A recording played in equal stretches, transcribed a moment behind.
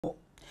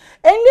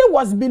Enlil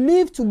was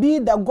believed to be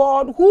the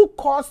god who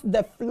caused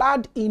the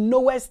flood in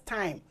Noah's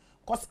time.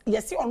 Because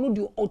you see, on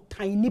the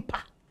tiny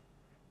pa,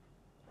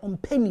 on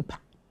pennipa,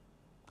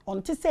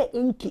 on to say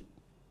inky,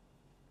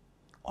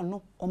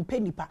 on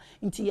pennipa.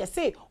 Until you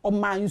say, on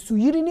man su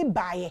yirini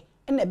baye,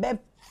 and a bed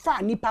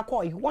far nipa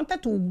koi. He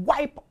wanted to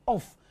wipe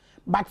off,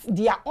 but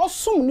they are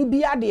also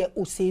nubia de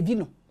o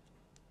savino.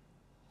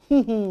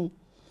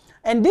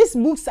 And these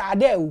books are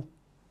there.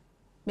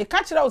 Me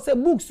catch it say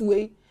books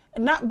way,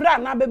 na bra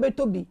na bebe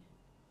to be.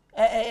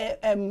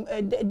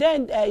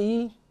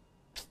 Then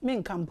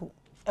men campo.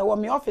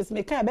 My office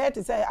me can bear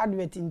to say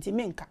advert in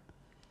Timinka.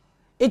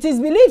 It is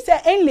believed say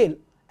Enlil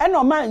and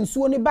no man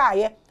so ni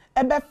baye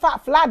ebe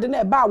flood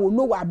na ba wo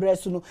no wa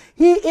bresuno.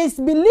 He is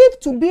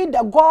believed to be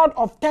the god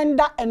of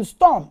thunder and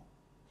storm.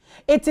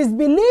 It is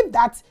believed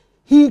that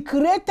he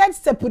created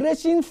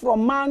separation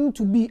from man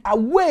to be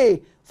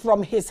away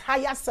from his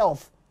higher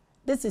self.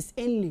 This is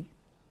Enlil.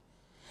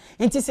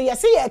 Nti se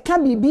yesi ye ka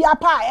bibia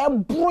pa e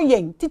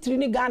broyen titiri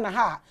ni Ghana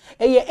ha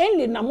eye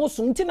Enlil na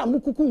moso nti na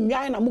mukuku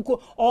nwan na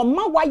muko o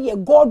ma wa ye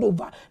god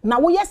over na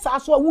wo ye sa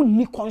so wo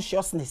ni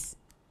consciousness.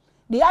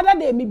 The other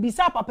day me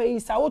bisa papa yi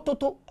sa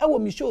ototo e wo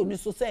mi show ni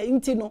so say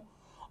nti no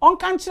on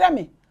kan kire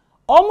me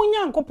o mu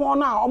nyankopon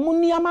na o mu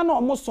niama na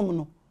o mu som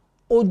no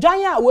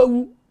odwan a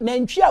wawu na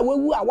ntwi a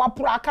wawu a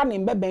waporo aka ne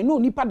mbebe na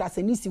onipa da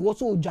se ni si wo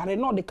so odware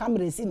na the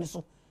camera si ni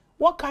so.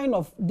 What kind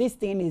of this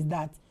thing is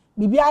that?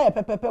 Bibia ye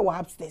pepepe wa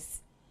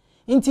upstairs.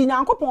 Inti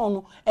nyankopon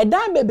no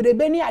edan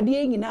bebrebe ni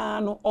ade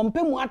nyina no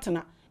ompemu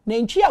atena na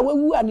ntwi a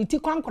wawu a niti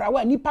kwankora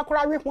wa nipa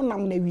kora we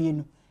honam na wie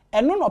no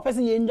eno no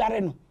pese ye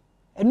ndware no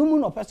enu mu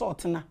no pese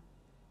otena.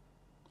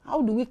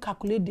 How do we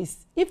calculate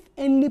this? If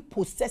Enlil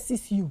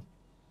possesses you,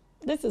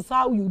 this is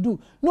how you do.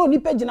 No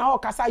nipa jina ho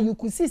kasa, you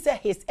could see say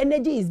his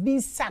energy is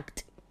being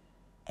sucked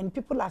and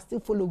people are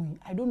still following.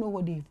 I don't know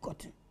what they've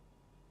gotten.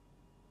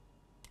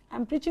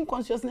 I'm preaching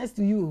consciousness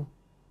to you.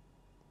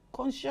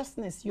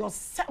 Consciousness,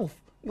 yourself.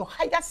 Your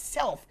higher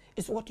self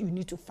is what you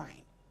need to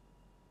find.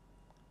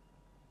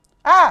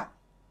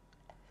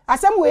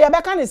 Asem we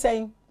yebeka ne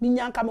saying,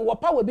 minyanka me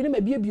wopa we bi ne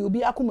mabie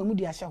obi akoma mu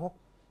di ahye ho.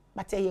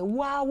 But ye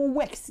wow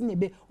works ne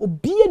be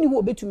obi ani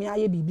wo betumi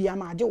aye bibia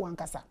ma age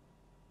wankasa.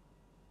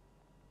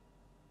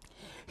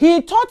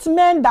 He taught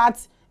men that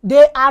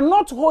they are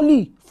not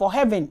holy for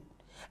heaven.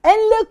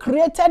 Enlil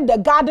created the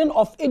Garden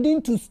of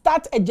Eden to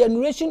start a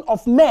generation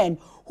of men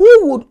who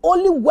would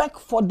only work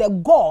for the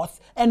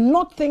gods and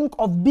not think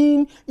of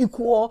being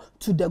equal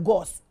to the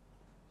gods.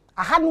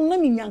 I had no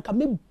minyanka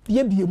me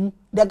biemu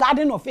the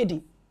Garden of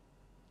Eden.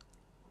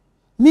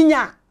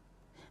 Minya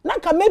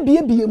nanka me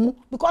biemu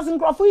because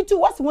nkrofo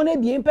itu wasi wona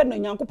biempe no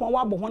nyankopon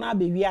wa bo hona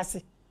ba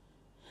wiase.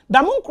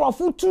 Da mo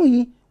nkrofo tu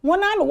yi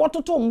wona no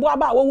wototo mbo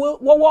aba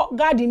wo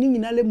garden ni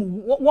nyina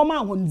lemu wo ma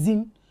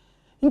honzim.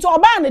 Nti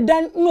oba ne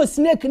dan no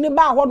snake ne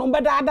ba ho no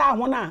bedada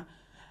ho na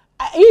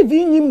Eve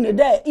in him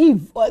there,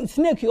 Eve or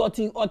snake or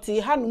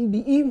hanum be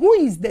Eve. Who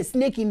is the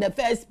snake in the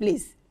first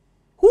place?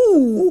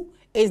 Who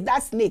is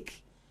that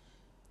snake?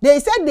 They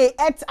said they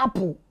ate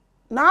apple.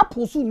 Now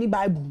apple soon ni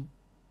Bible.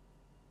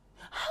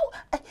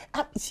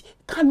 How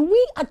can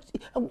we?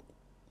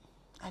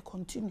 I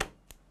continue.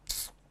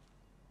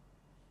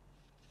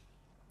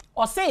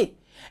 Or say,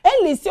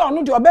 Enlil say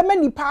onu de obema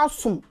nipa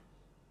asum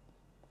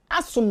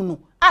no.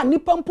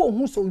 Nipa mpo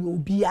hu so yo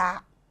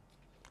bia.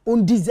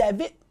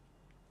 Undeserve it.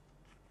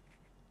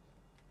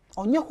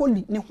 Onye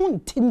holy ne ho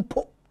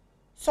ntimpo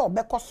so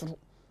obekosoro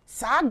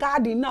saa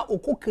garden na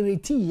okọ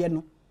create ye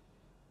no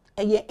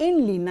eye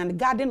Enlil na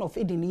Garden of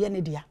Eden ye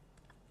ne dia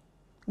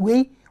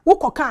we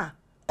wokoka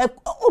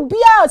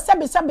obia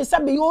sabe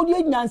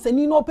onye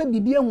nyansani na ope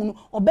bibia hu no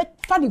obe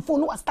fa the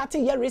phone no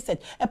starting here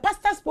research. A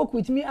pastor spoke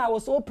with me. I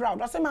was so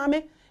proud. I said,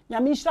 "Mama,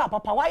 nyame nhira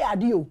papa why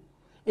ade o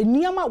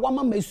eniama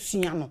wama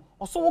masua no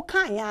oso wo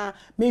kan ya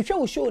me hwe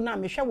wo show na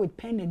me hwe with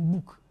pen and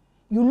book."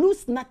 You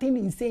lose nothing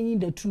in saying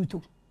the truth.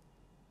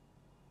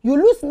 You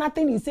lose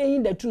nothing in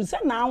saying the truth. Say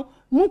now,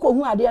 munko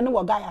hu ade ne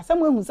wo guy. Some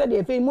hu say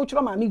dey fe mo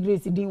chro ma me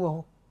grace din wo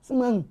ho.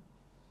 Some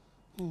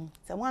hu.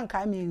 Say wan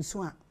kai me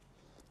nsu a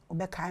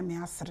obekai me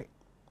asre.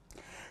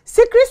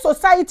 Secret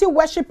society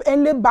worship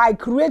Enlil by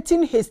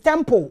creating his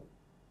temple,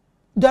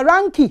 the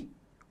Ranki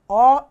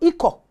or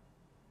Iko,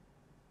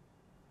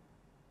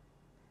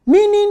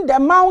 meaning the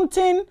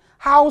mountain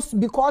house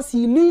because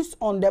he lives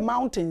on the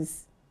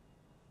mountains.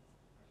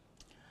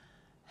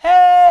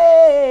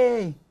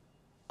 Hey,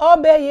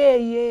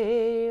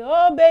 obeye,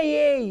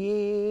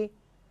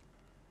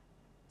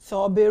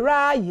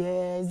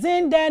 sobiraye,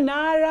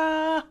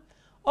 zindenara,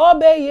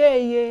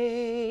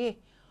 obeye,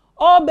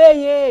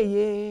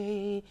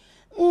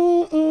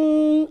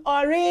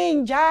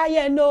 orange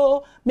aye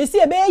no, Missy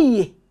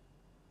ebeye.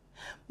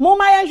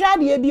 Mama yansha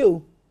de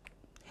bio.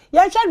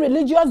 Yansha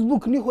religious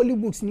book ni holy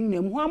books ni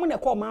nem. Who am na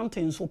call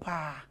mountains so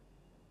pa.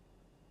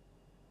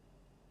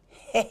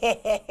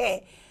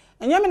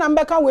 And yami na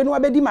mbeka we no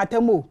abedi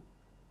matemo.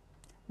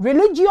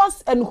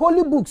 Religious and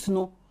holy books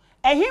no.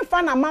 Ehin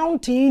fa na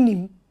mountain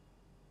nim.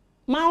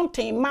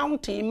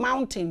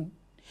 Mountain.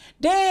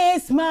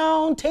 This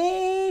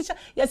mountain,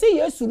 you see,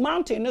 yes,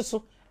 mountain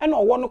so, and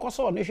no one cause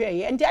on the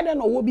share, and the other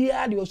no will be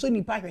added or so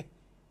ni pare.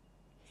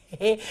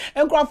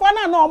 And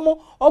Crofana no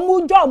more, or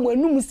more job when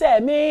you say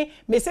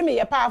me say me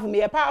a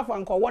powerful,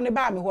 and call one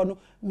about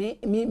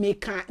me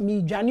can't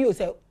me Janio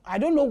say, I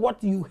don't know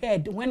what you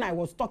heard when I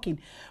was talking.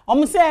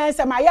 Say,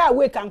 my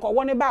awake and call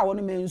one about one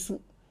mensu.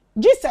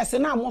 Jesus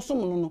and I'm also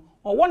no,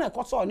 or one a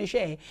cause on the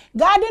share.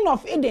 Garden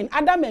of Eden,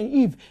 Adam and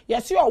Eve,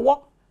 yes, your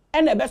walk.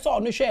 And the best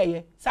on the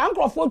share. Some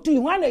Crawford to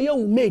one of your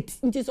mate.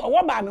 It is a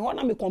what by me,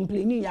 one me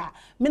complaining, ya,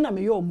 men are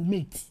your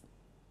mate.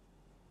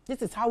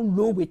 This is how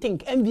low we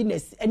think,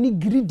 enviness, any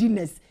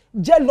greediness,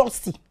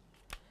 jealousy.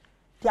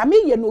 The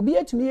me no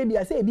be to me,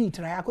 they say, be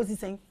try, I could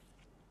say,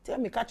 tell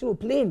me, catch you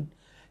plain.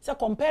 So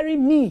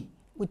comparing me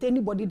with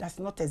anybody does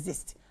not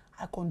exist.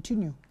 I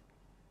continue.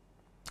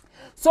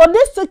 So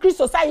these secret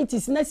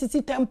societies,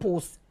 necessity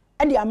temples,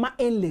 and they are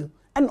Enlil,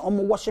 and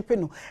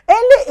worshiping.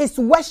 Enlil is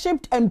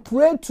worshipped and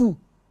prayed to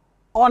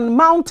on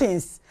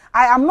mountains.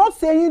 I am not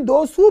saying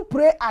those who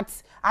pray at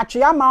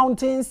Atria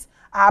mountains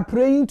are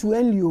praying to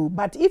Enlil,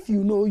 but if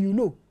you know, you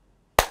know.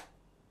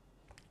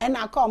 And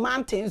I call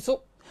mountains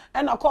so,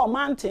 and I call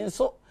mountains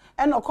so,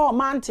 and I call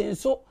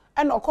mountains so,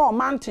 and I call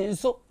mountains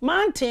so.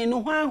 Mountain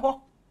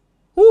who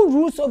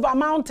rules over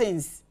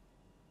mountains?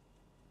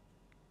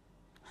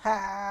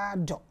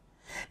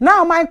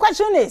 Now my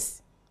question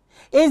is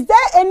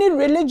there any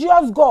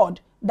religious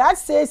God that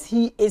says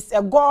he is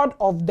a God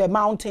of the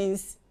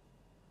mountains?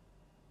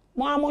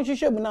 Mo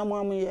hwehwe bu na mo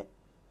amoye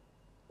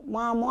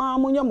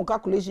mo nya mo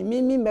calculation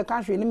me me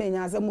ka hwe ni me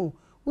nya asem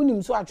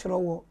unim so atwere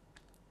wo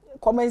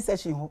comment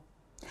section ho.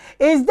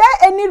 Is there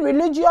any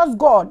religious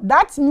God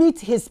that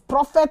meets his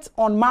prophets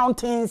on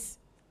mountains?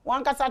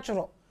 One kasa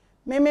atwere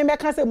me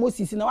ka say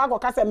Moses na wa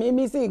ka say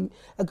me say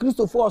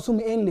Christopher osum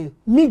Enlil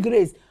me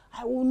grace.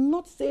 I will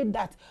not say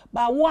that,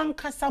 but one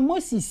kasa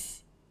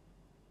Moses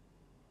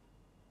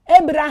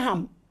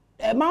Abraham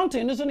a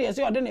mountain so you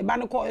say odene ba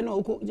ne ko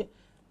no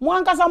mo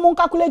ankasa mo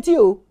calculate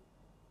o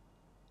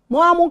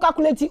mo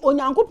calculate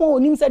onyankopon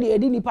onim say de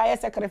edi nipa ye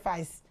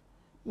sacrifice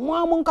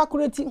mo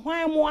calculate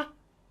hwan mo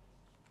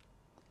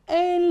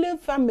Enlil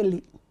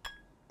family.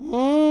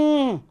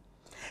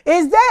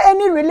 Is there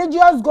any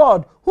religious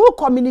God who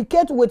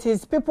communicates with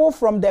his people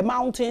from the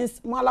mountains?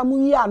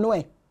 Malamuyi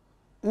anoe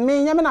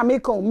me nyame na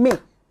make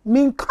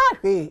me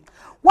nkahe.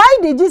 Why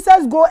did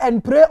Jesus go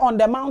and pray on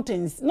the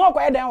mountains? No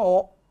kwa den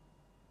o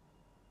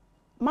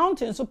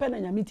mountains so pe na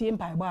nyame tie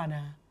mpa ba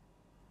na.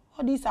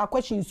 All these are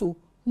questions, so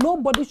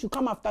nobody should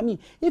come after me.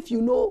 If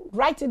you know,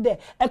 write it there.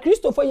 A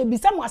Christopher, you be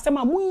someone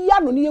asema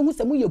muya no ni yehu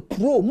se muye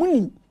pro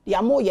muni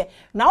ya moye.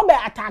 Now be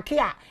attack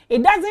here.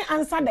 It doesn't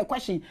answer the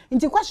question.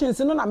 Inti questions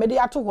no na me dey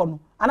ato ho no.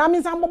 And I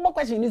mean some more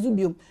question is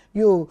biom.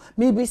 Yo,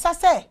 me be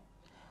say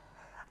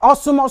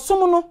osum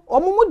no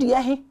omumu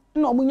de he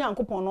na omunya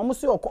nkopon no omu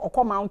se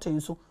okọ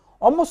mountain so.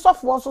 Omu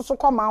sofo so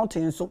kọ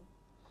mountain so.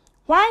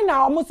 Why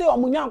now omu se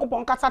omunya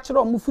nkopon kasa kire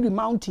omu free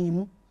mountain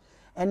mu?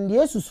 And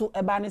Jesus so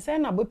eba ne say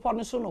na be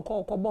pon so no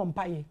ko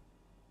bompaye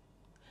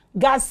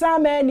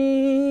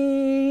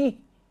gasameni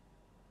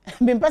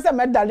me pese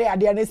medale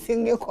ade ne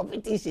singing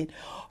competition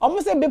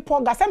omo say be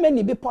pon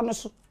gasameni be pon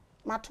so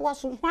matoa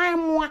so hwan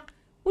moa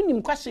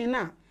unim question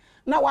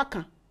na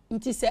waka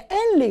nti say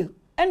Enlil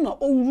eno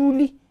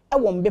owuruli e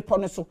wo mbe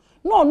pon so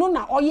no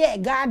na oye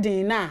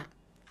garden na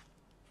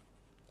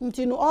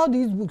nti no all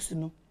these books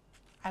no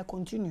I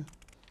continue.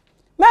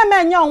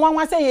 Meme nya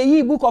onwanwa say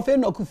ye book of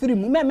Enoch free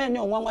mu meme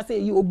nya onwanwa say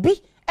ye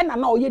obi e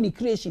na oye ni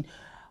creation.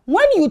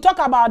 When you talk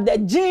about the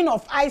gene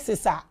of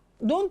Isis,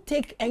 don't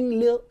take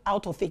Enlil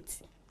out of it.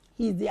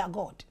 He is their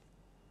God.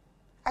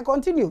 I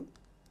continue.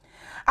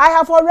 I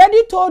have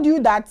already told you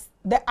that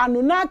the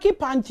Anunnaki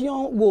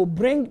pantheon will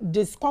bring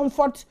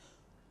discomfort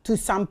to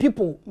some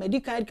people.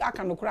 Medical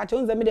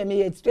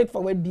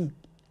straightforward be.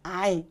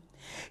 Aye.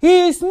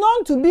 He is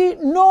known to be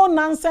no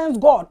nonsense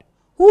God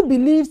who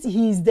believes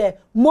he is the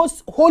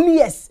most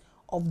holiest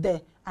of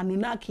the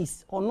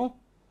Anunnakis, or no?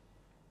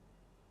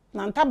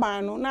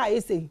 Nantabano, na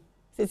say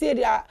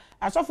dia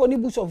asofo ni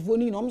bush of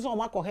voni no mso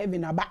ma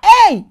heaven aba.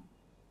 Hey!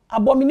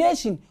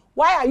 Abomination.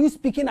 Why are you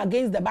speaking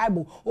against the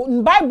Bible?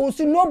 In Bible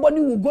see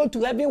nobody will go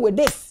to heaven with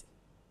this.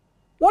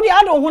 What the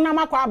other ho na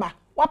makwa aba?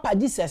 What pa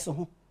Jesus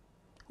ho?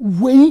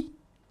 Wey.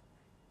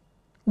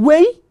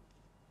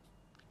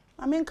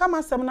 I mean come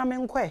asem na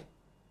menkwe.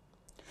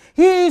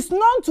 He is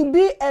known to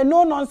be a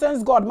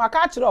no-nonsense God.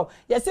 Makachiro,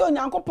 you say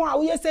onyankopon a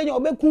we say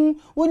obeku,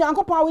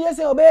 onyankopon a we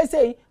say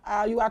obey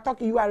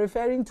you are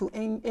referring to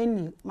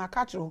Enlil.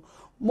 Makachiro,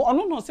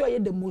 ono no say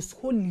the most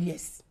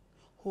holiest.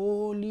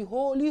 Holy.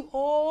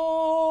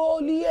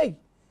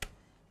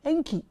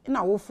 Enki,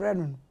 na wo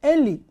friend.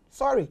 Enlil,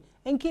 sorry.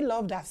 Enki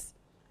loved us.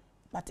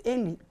 But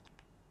Enlil,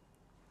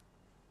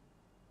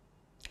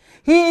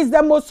 he is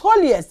the most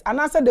holiest, and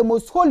answer the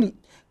most holy,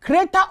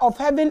 creator of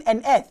heaven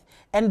and earth.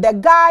 And the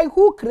guy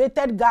who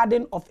created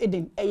Garden of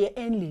Eden,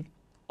 Enlil.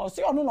 Or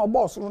say ono no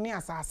boss no ni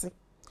asase.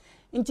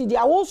 Inti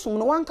dia wo sum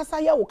no wan kasa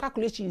ye wo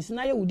calculations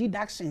na ye wo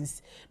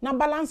deductions. Na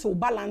balance wo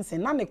balance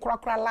na ne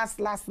krakra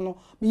last no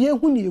me ye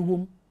hu ne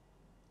ewom.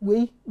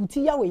 we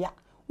uti ya we ya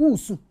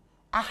usu.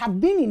 I have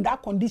been in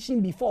that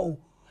condition before.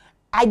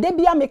 I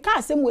debia me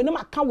can't say we no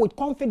account with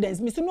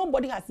confidence. Me say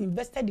nobody has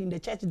invested in the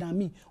church than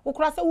me.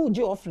 Okra say who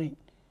offering.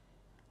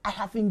 I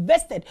have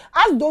invested.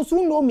 As those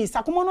who know me,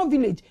 Sakumono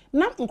village,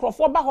 na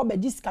nkrofo ba ho be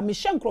disika me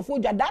hye nkrofo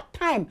dwa that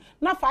time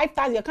na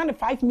 5,000 you kind of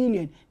 5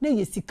 million na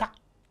yesika.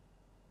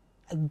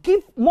 I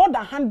give more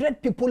than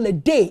 100 people a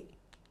day.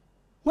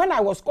 When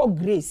I was called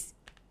Grace,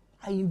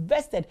 I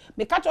invested.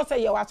 Me catch us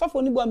say you are so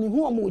for anybody me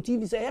who am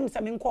TV say me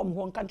say me nkom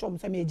ho catch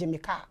us say me eje me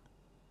car.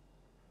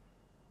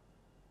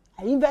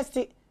 I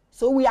invested.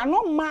 So we are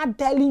not mad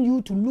telling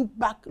you to look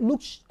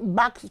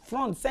back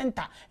front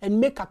center and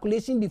make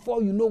calculation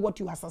before you know what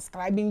you are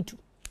subscribing to.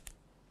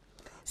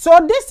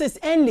 So this is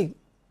Enlil.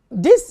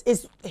 This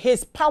is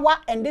his power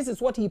and this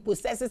is what he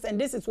possesses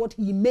and this is what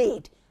he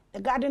made. The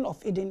Garden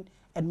of Eden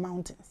and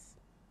mountains.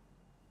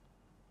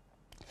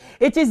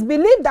 It is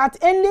believed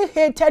that Enlil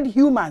hated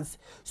humans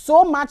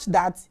so much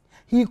that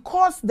he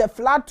caused the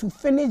flood to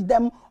finish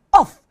them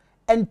off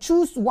and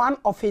choose one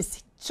of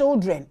his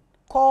children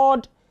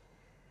called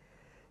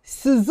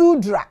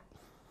Suzudra.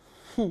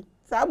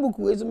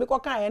 Sabuku ezu me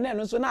koka ye na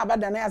no so na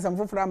abada na asam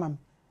foforo amam.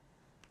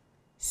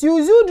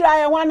 Suzudra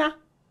ye wana.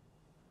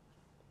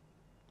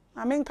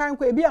 Amen kan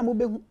kwa ebi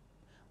amobehu.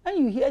 When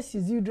you hear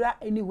Suzudra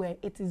anywhere,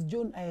 it is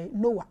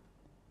Noah.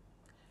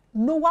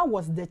 Noah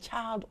was the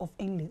child of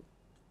Enlil.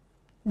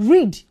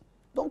 Read.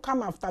 Don't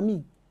come after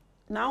me.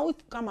 Now if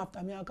you come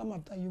after me, I'll come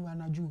after you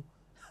and a Jew.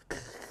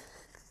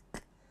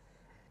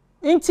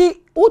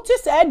 Inti uti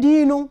se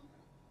di no.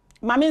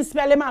 Mami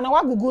spell man na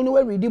wa gugu no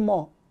we read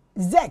more.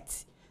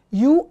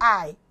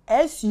 Zuidra.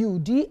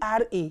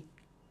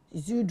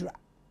 Zudra.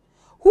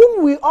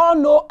 Whom we all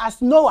know as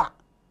Noah,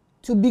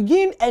 to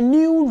begin a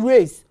new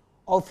race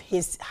of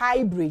his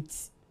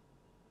hybrids.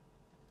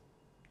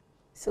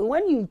 So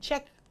when you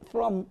check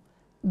from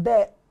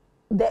the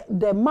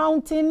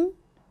mountain,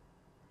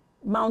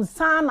 Mount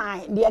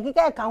Sinai, the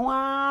akika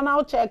kanwa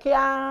now check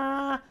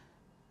ya.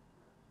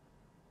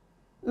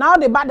 Now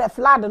the bad the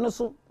flood and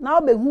so now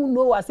be who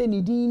know say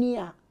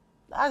nidinia.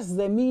 That's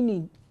the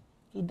meaning.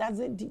 He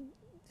doesn't.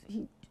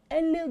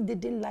 Enlil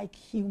didn't like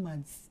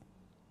humans.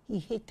 He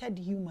hated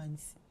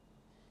humans.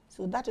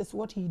 So that is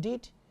what he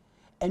did,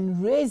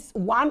 and raised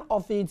one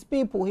of his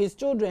people, his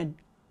children,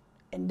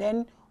 and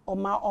then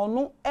Oma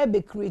Ono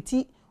ebe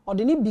create or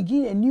then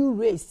begin a new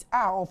race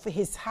of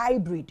his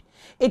hybrid.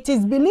 It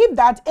is believed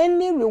that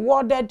Enlil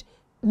rewarded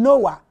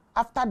Noah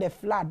after the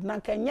flood. Na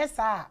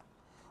kenyesa.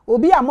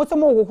 Obi a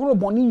motomo kokoro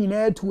boni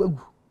nyina atu agu.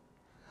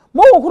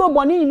 Mo kokoro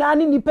boni nyina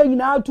ni nipa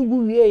nyina atu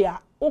gu wie ya.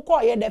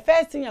 Ukoye the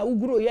first thing ya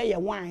uguro ye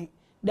wine.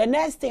 The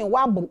next thing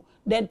wabo.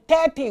 The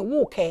third thing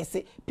wo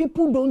kese.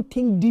 People don't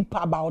think deep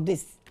about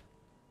this.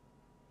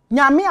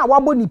 Nyame a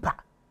wabo nipa.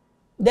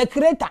 The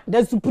creator,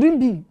 the supreme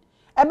being.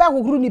 Ebe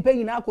kokoro nipa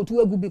nyina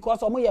akotu agu because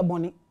omo ye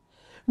boni.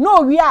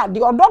 No we are the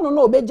odono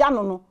no obeja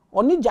no.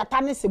 Oni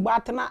jata ne sebo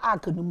atena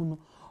akanumu no.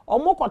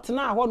 Omo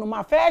kotena ho no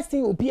ma first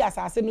thing opi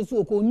asase no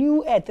so ko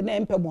new earth na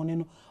empebone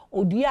no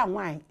odua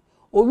wan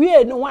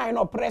owie no wan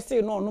no press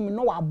no no me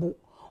no wabo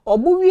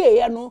obu wie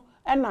ye no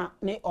na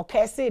ne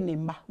okese ne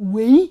mba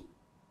wei.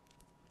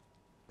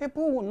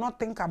 People will not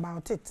think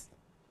about it.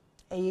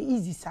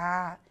 Easy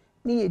sa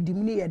ni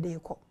yedim ni yede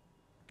ko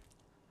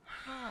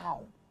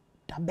how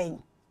dabeng.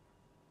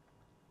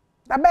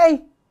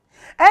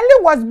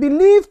 Enlil was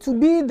believed to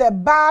be the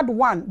bad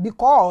one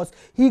because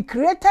he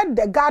created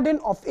the Garden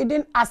of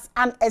Eden as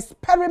an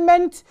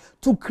experiment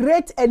to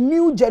create a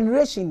new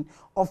generation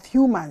of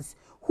humans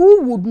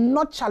who would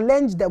not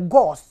challenge the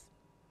gods.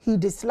 He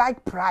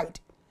disliked pride.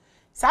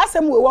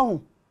 Sasem we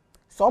won.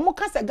 So mo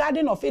can say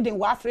Garden of Eden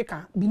in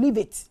Africa, believe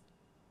it.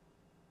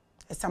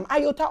 There's some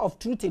iota of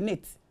truth in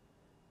it.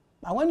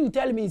 But when you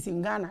tell me it's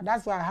in Ghana,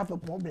 that's why I have a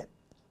problem.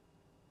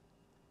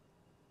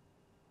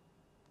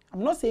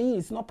 I'm not saying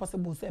it's not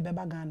possible to say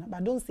Beba Ghana,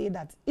 but don't say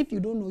that. If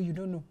you don't know, you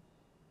don't know.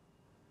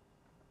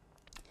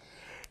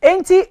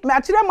 Enti,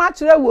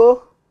 machire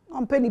wo,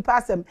 on penny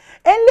passem.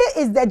 Enlil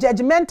is the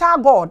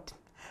judgmental God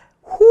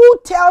who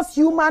tells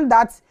humans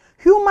that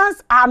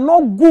humans are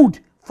not good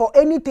for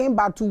anything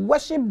but to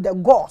worship the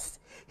gods.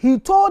 He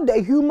told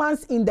the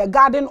humans in the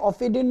Garden of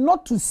Eden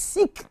not to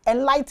seek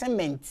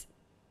enlightenment.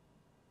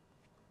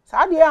 So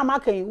how do you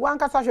make one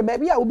kasa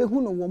baby ya ubehu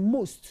no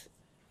most?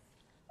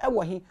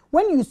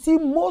 When you see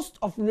most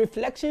of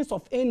reflections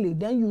of Enlil,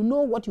 then you know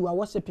what you are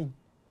worshiping.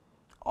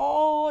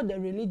 All the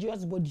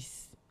religious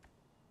bodies.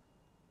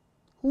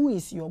 Who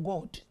is your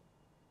God?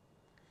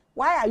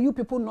 Why are you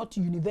people not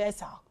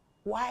universal?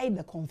 Why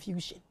the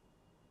confusion?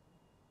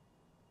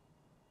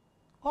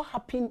 What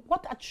happened?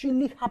 What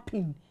actually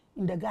happened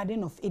in the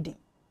Garden of Eden?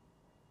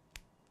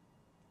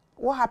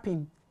 What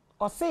happened?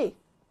 Or say,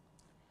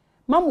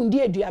 Mamundi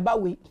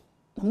eduabawe,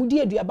 Namudi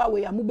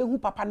eduabawe, amubehu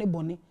papa ne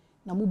bone,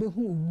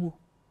 namubehu uwo.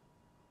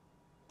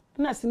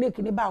 Na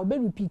snake ne ba obe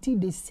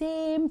repeat the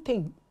same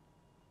thing.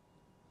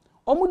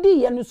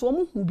 Omudi ye no so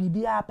omu hu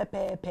bibia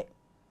pepepe.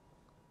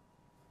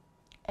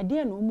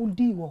 Ede na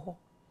omudi wo ho.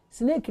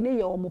 Snake ne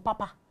ye omu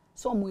papa.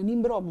 So mo ni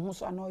mbere omo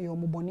so ana oyo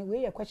mo bone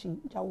we ye question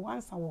ja wo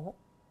answer wo.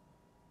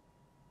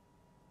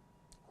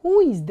 Who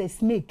is the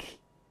snake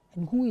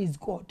and who is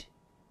God?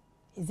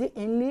 Is it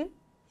Enlil?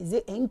 Is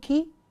it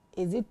Enki?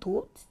 Is it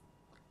Thoth?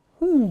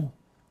 Who?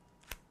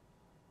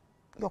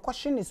 Your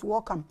question is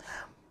welcome.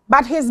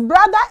 But his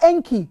brother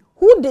Enki,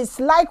 who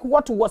disliked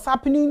what was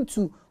happening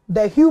to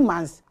the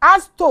humans,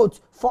 asked Thoth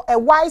for a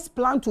wise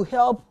plan to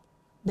help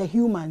the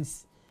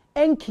humans.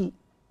 Enki,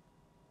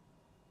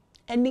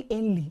 any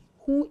Enlil,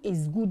 who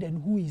is good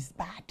and who is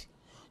bad?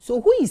 So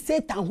who is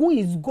Satan? Who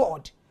is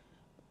God?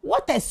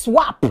 What a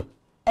swap!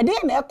 E dey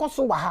na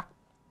ekoso wa ha.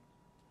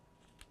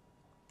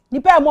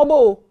 Nipa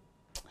mobo.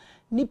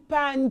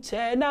 Nipa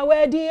nche na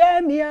wedi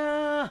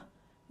emia.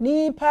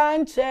 Nipa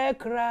nche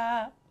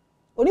kra.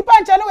 Onipa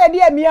nche na wedi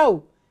emia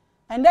o.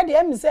 And that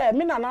dem say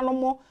me nananom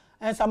mo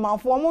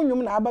ensamanfo mo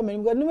nwum na aba mani.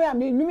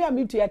 Nwum ya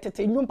mi tu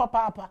etete nwum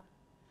papa.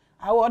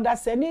 Awo da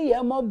se ni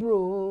ye mo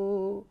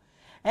bro.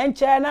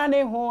 Enche na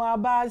ne ho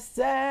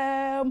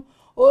abasem.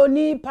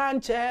 Onipa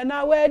nche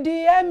na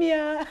wedi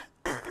emia.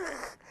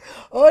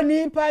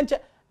 Onipa nche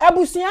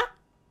abusia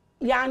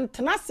ya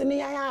ntena sene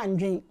ya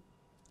andwen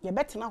ye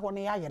betena ho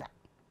ne ya yera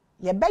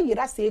ye be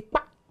yera se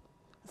kpa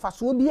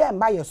faso bi e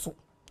mba yeso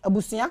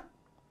abusia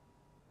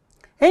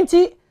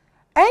enti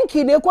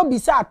Enki ne ko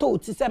bisa to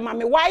ti se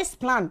mame wise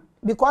plan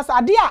because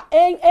ade a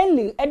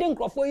Enlil ede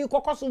nkrofo yi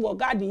kokoso wo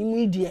garden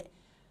mu die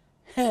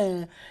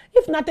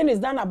if nothing is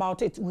done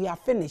about it we are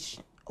finished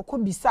ko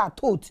bisa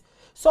to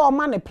so o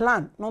man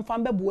plan no fa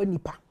mbe bo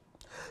nipa.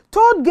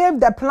 Thoth gave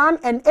the plan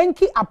and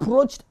Enki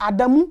approached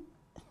Adamu.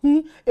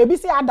 Ebi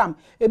si Adam,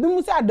 ebi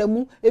mu si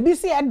Adamu, ebi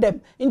si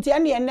Edem, inti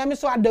ene enem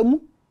so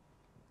Adamu.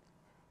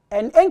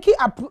 And Enki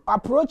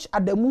approached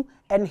Adamu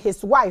and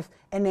his wife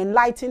and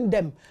enlightened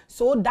them.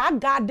 So that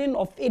Garden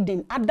of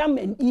Eden, Adam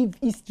and Eve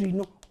history,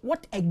 no,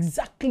 what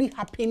exactly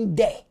happened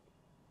there?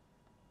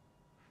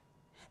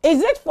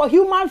 Is it for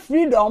human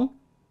freedom?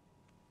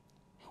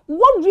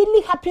 What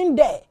really happened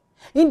there?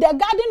 In the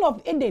Garden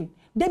of Eden,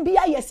 there be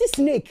a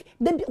snake.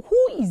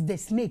 Who is the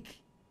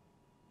snake?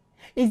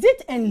 Is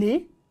it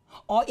Enlil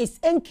or is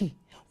Enki?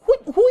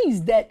 Who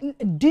is the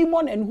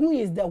demon and who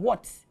is the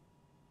what?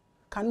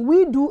 Can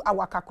we do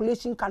our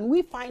calculation? Can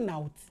we find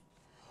out?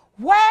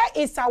 Where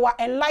is our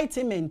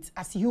enlightenment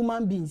as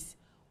human beings?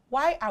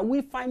 Why are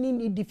we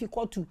finding it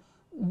difficult to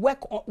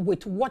work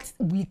with what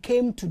we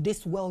came to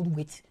this world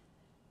with?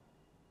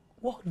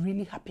 What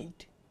really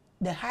happened?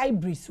 The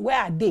hybrids, where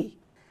are they?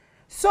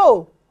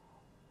 So,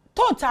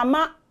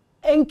 Totama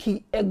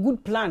Enki a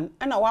good plan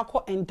and our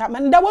call enter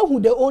and that who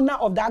the owner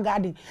of that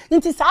garden.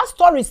 It is our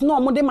stories no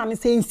more man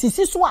saying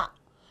sisiswa.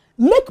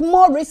 Make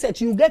more research,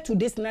 you get to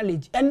this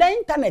knowledge. And the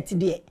internet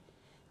there.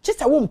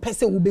 Just a one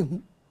person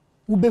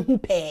will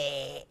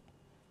pe.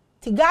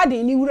 The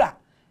garden ni ura.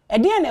 E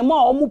dey na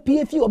more omu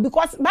PFU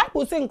because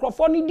Bible say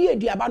nkrofo ni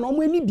die aba na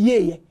omu ani die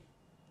ye.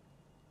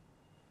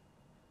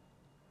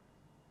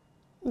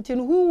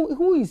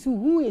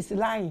 Who is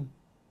lying?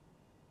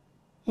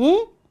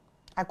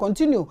 I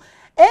continue.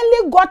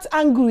 Enlil got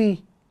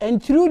angry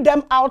and threw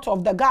them out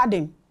of the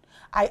garden.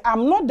 I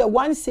am not the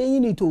one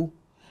saying it.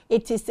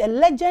 It is a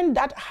legend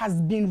that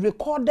has been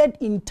recorded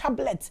in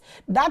tablets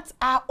that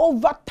are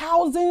over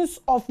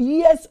thousands of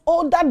years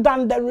older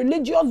than the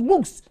religious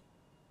books.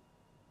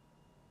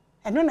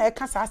 And then I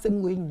can't say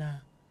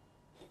now.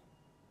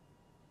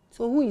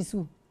 So who is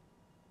who?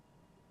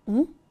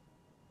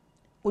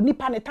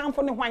 Onipa ne time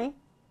for ne hwan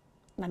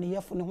na ne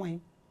year for ne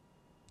hwan.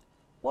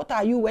 What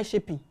are you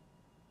worshipping?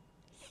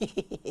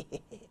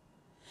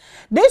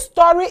 This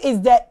story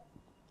is the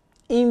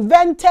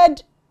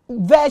invented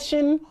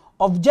version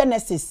of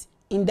Genesis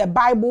in the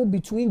Bible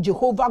between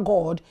Jehovah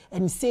God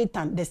and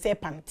Satan, the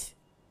serpent.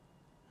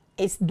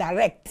 It's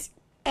direct.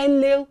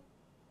 Enlil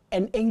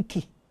and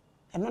Enki.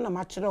 And no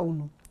natural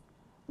no.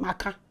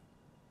 Maka.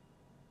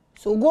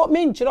 So go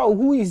mean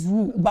who is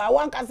who. But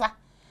one kasa.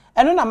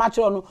 And no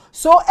natural no.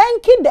 So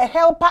Enki, the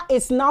helper,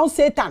 is now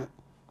Satan.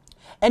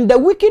 And the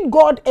wicked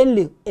god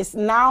Enlil is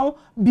now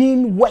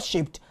being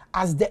worshipped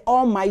as the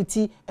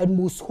almighty and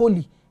most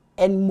holy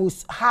and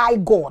most high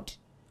God.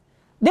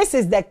 This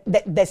is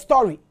the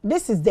story.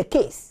 This is the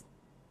case.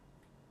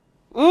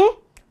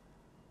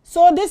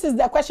 So this is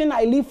the question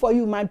I leave for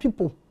you, my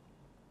people.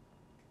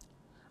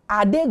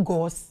 Are they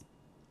gods?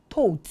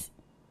 Thoth,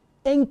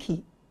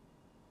 Enki,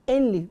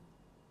 Enlil,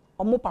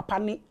 Omo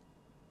Papani,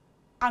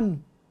 Anu.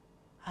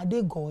 Are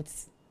they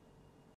gods?